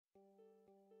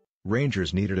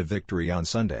Rangers needed a victory on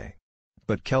Sunday.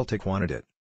 But Celtic wanted it.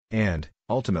 And,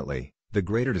 ultimately, the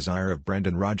greater desire of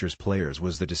Brendan Rodgers' players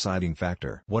was the deciding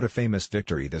factor. What a famous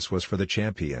victory this was for the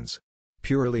champions.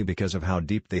 Purely because of how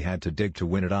deep they had to dig to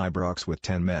win at Ibrox with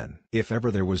 10 men. If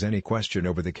ever there was any question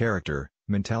over the character,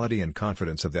 mentality and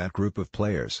confidence of that group of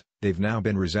players, they've now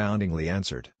been resoundingly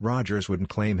answered. Rodgers wouldn't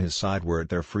claim his side were at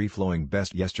their free-flowing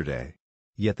best yesterday.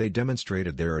 Yet they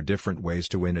demonstrated there are different ways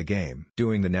to win a game.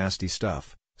 Doing the nasty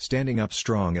stuff, standing up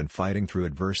strong and fighting through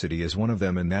adversity is one of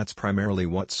them, and that's primarily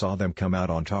what saw them come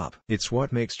out on top. It's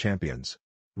what makes champions.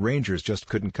 Rangers just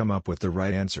couldn't come up with the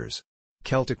right answers.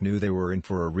 Celtic knew they were in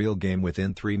for a real game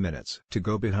within 3 minutes. To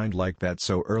go behind like that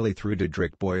so early through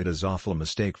Diedrich Boyeda's awful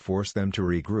mistake forced them to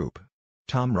regroup.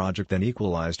 Tom Rogic then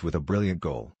equalized with a brilliant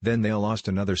goal. Then they lost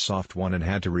another soft one and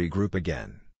had to regroup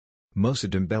again. Moussa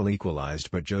Dembele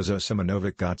equalized, but Jozo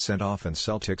Simonovic got sent off and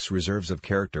Celtic's reserves of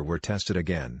character were tested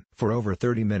again. For over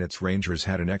 30 minutes Rangers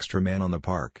had an extra man on the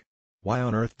park. Why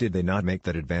on earth did they not make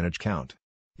that advantage count?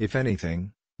 If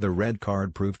anything, the red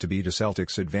card proved to be to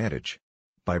Celtic's advantage.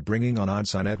 By bringing on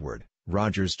Odsonne Edouard,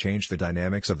 Rodgers changed the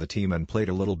dynamics of the team and played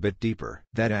a little bit deeper.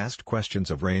 That asked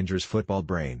questions of Rangers' football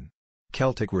brain.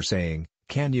 Celtic were saying,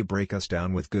 "Can you break us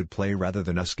down with good play rather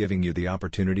than us giving you the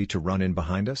opportunity to run in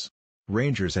behind us?"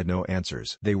 Rangers had no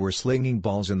answers. They were slinging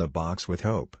balls in the box with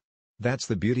hope. That's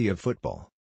the beauty of football.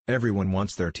 Everyone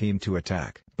wants their team to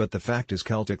attack. But the fact is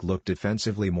Celtic looked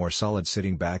defensively more solid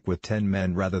sitting back with 10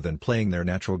 men rather than playing their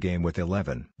natural game with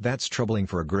 11. That's troubling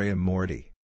for Graham Morty.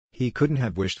 He couldn't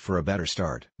have wished for a better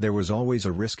start. There was always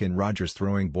a risk in Rodgers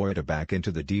throwing Boyeda back into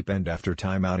the deep end after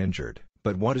timeout injured.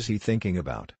 But what is he thinking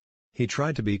about? He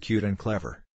tried to be cute and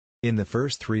clever. In the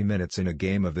first 3 minutes in a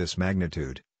game of this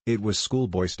magnitude, it was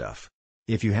schoolboy stuff.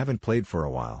 If you haven't played for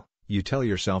a while, you tell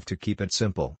yourself to keep it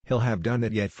simple. He'll have done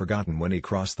it yet forgotten when he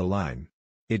crossed the line.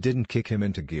 It didn't kick him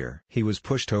into gear. He was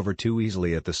pushed over too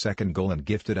easily at the second goal and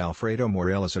gifted Alfredo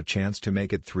Morelos a chance to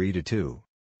make it 3-2.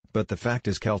 But the fact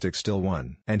is Celtic still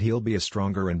won. And he'll be a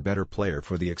stronger and better player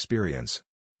for the experience.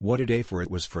 What a day for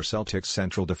it was for Celtic's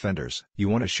central defenders. You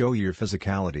want to show your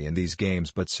physicality in these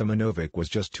games, but Simonovic was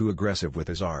just too aggressive with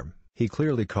his arm. He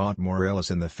clearly caught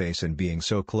Morelos in the face, and being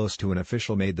so close to an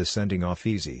official made the sending off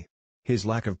easy. His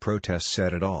lack of protest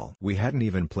said it all. We hadn't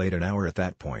even played an hour at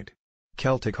that point.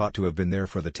 Celtic ought to have been there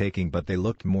for the taking, but they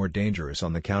looked more dangerous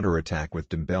on the counter-attack with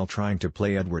Dembele trying to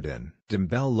play Edouard in.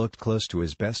 Dembele looked close to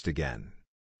his best again.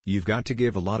 You've got to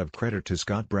give a lot of credit to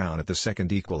Scott Brown at the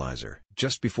second equalizer.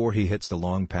 Just before he hits the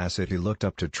long pass he looked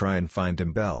up to try and find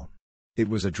Dembele. It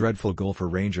was a dreadful goal for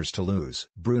Rangers to lose.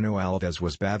 Bruno Alves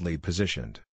was badly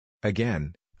positioned.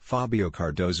 Again, Fabio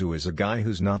Cardozo is a guy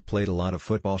who's not played a lot of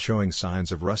football, showing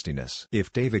signs of rustiness.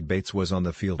 If David Bates was on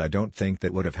the field I don't think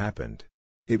that would have happened.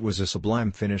 It was a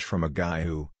sublime finish from a guy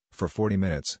who, for 40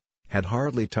 minutes, had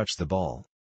hardly touched the ball.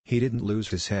 He didn't lose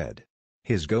his head.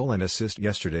 His goal and assist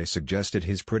yesterday suggested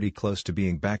he's pretty close to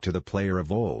being back to the player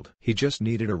of old. He just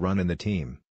needed a run in the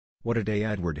team. What a day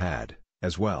Edouard had,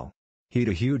 as well. He'd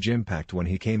a huge impact when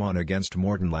he came on against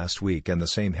Morton last week, and the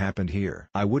same happened here.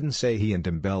 I wouldn't say he and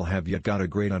Dembele have yet got a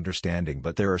great understanding,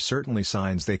 but there are certainly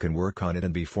signs they can work on it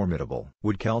and be formidable.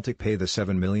 Would Celtic pay the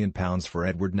 £7 million for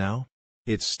Edouard now?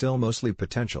 It's still mostly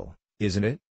potential, isn't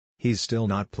it? He's still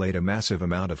not played a massive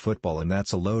amount of football, and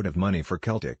that's a load of money for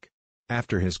Celtic.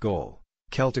 After his goal,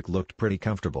 Celtic looked pretty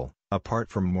comfortable, apart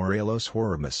from Morelos'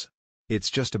 horror-miss.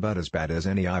 It's just about as bad as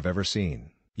any I've ever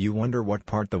seen. You wonder what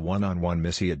part the one-on-one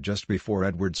miss he had just before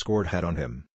Edouard scored had on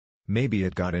him. Maybe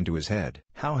it got into his head.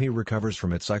 How he recovers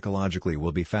from it psychologically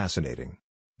will be fascinating.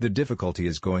 The difficulty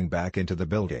is going back into the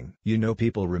building. You know,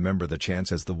 people remember the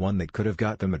chance as the one that could have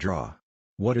got them a draw.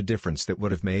 What a difference that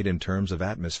would have made in terms of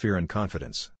atmosphere and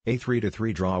confidence. A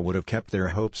 3-3 draw would have kept their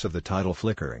hopes of the title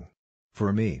flickering.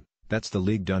 For me, that's the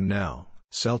league done now.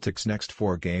 Celtic's next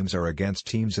 4 games are against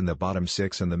teams in the bottom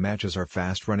 6 and the matches are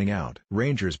fast running out.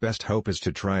 Rangers' best hope is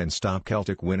to try and stop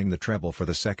Celtic winning the treble for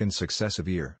the second successive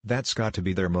year. That's got to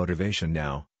be their motivation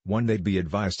now, one they'd be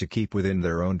advised to keep within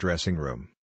their own dressing room.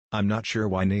 I'm not sure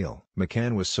why Neil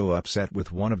McCann was so upset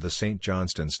with one of the St.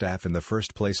 Johnstone staff in the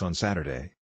first place on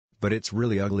Saturday. But it's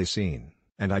really ugly scene.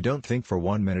 And I don't think for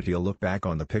 1 minute he'll look back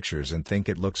on the pictures and think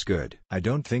it looks good. I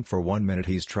don't think for 1 minute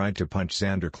he's tried to punch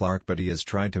Xander Clark, but he has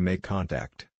tried to make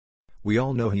contact. We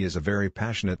all know he is a very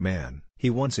passionate man. He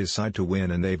wants his side to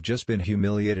win, and they've just been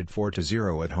humiliated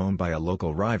 4-0 at home by a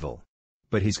local rival.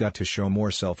 But he's got to show more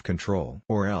self-control.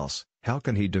 Or else, how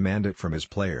can he demand it from his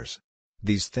players?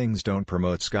 These things don't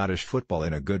promote Scottish football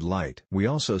in a good light. We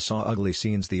also saw ugly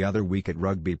scenes the other week at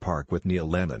Rugby Park with Neil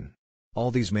Lennon. All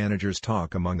these managers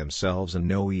talk among themselves and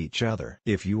know each other.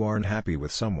 If you aren't happy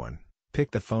with someone,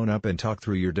 Pick the phone up and talk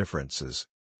through your differences.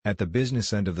 At the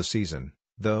business end of the season,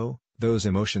 though, those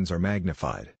emotions are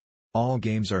magnified. All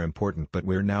games are important, but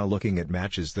we're now looking at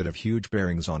matches that have huge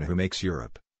bearings on who makes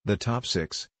Europe, the top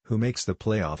 6, who makes the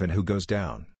playoff and who goes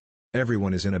down.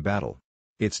 Everyone is in a battle.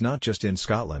 It's not just in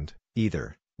Scotland,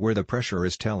 either, where the pressure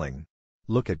is telling.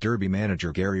 Look at Derby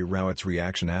manager Gary Rowett's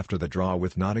reaction after the draw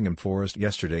with Nottingham Forest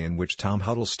yesterday, in which Tom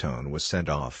Huddlestone was sent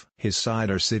off. His side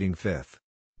are sitting 5th.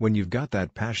 When you've got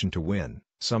that passion to win,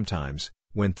 sometimes,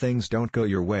 when things don't go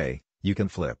your way, you can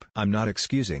flip. I'm not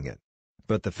excusing it.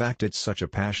 But the fact it's such a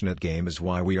passionate game is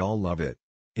why we all love it.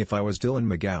 If I was Dylan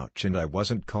McGouch and I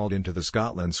wasn't called into the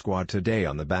Scotland squad today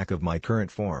on the back of my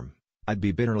current form, I'd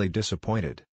be bitterly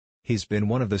disappointed. He's been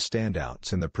one of the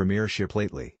standouts in the Premiership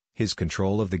lately, his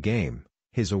control of the game,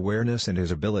 his awareness and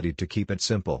his ability to keep it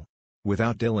simple.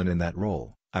 Without Dylan in that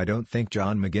role, I don't think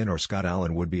John McGinn or Scott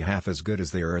Allen would be half as good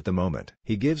as they are at the moment.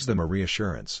 He gives them a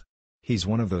reassurance. He's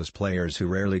one of those players who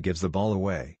rarely gives the ball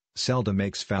away, seldom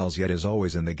makes fouls, yet is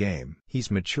always in the game.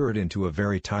 He's matured into a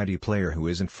very tidy player who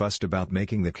isn't fussed about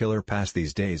making the killer pass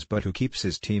these days, but who keeps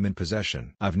his team in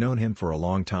possession. I've known him for a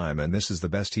long time and this is the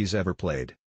best he's ever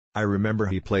played. I remember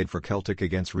he played for Celtic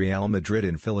against Real Madrid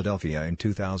in Philadelphia in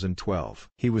 2012.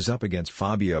 He was up against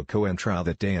Fabio Coentrao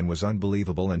that day and was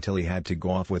unbelievable until he had to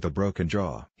go off with a broken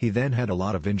jaw. He then had a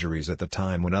lot of injuries at the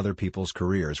time when other people's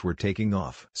careers were taking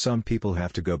off. Some people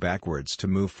have to go backwards to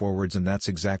move forwards, and that's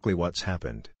exactly what's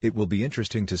happened. It will be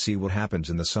interesting to see what happens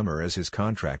in the summer as his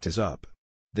contract is up.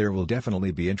 There will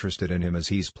definitely be interested in him as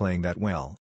he's playing that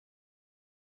well.